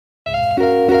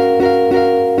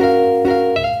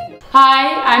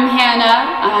I'm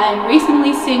Hannah. I'm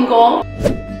recently single.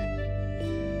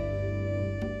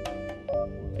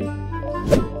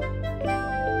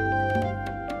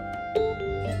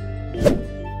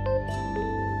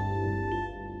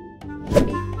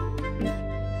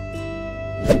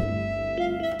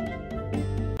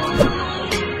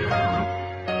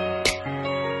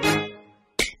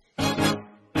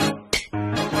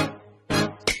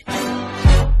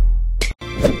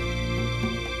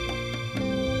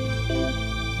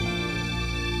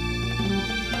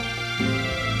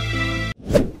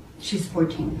 She's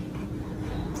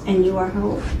 14. And you are how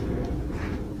old?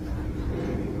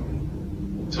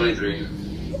 23.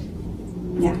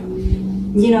 Yeah.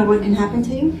 You know what can happen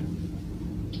to you?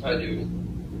 I do.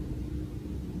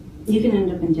 You can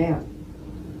end up in jail.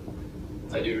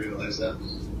 I do realize that.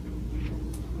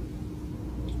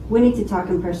 We need to talk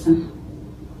in person.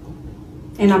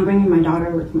 And I'm bringing my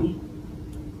daughter with me.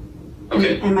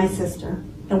 Okay. And my sister.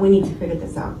 And we need to figure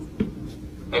this out.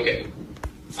 Okay.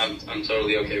 I'm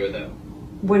totally okay with that.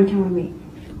 When can we meet?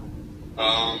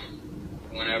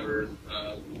 Whenever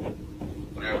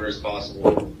is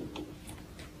possible.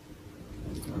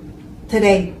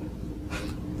 Today.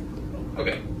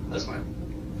 Okay, that's fine.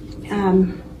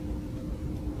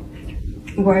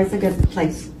 Where is a good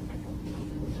place?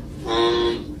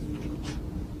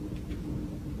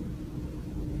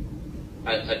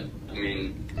 I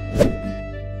mean.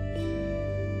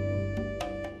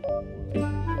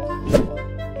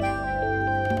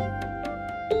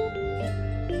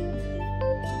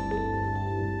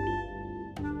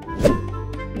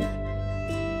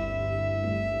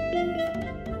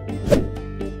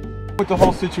 With the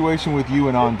whole situation with you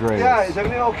and Ondreaz. Yeah, is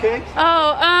everything okay?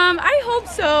 Oh, I hope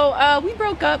so. We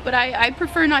broke up, but I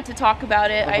prefer not to talk about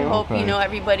it. I hope, you know,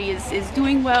 everybody is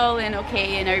doing well and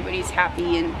okay and everybody's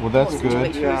happy and Well, that's the whole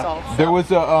good. situation resolved. So. There was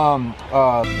a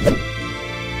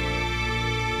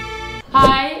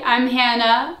Hi, I'm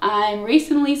Hannah. I'm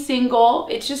recently single.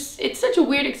 It's such a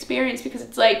weird experience because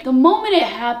it's like the moment it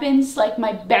happens, like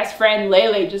my best friend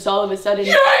Lele just all of a sudden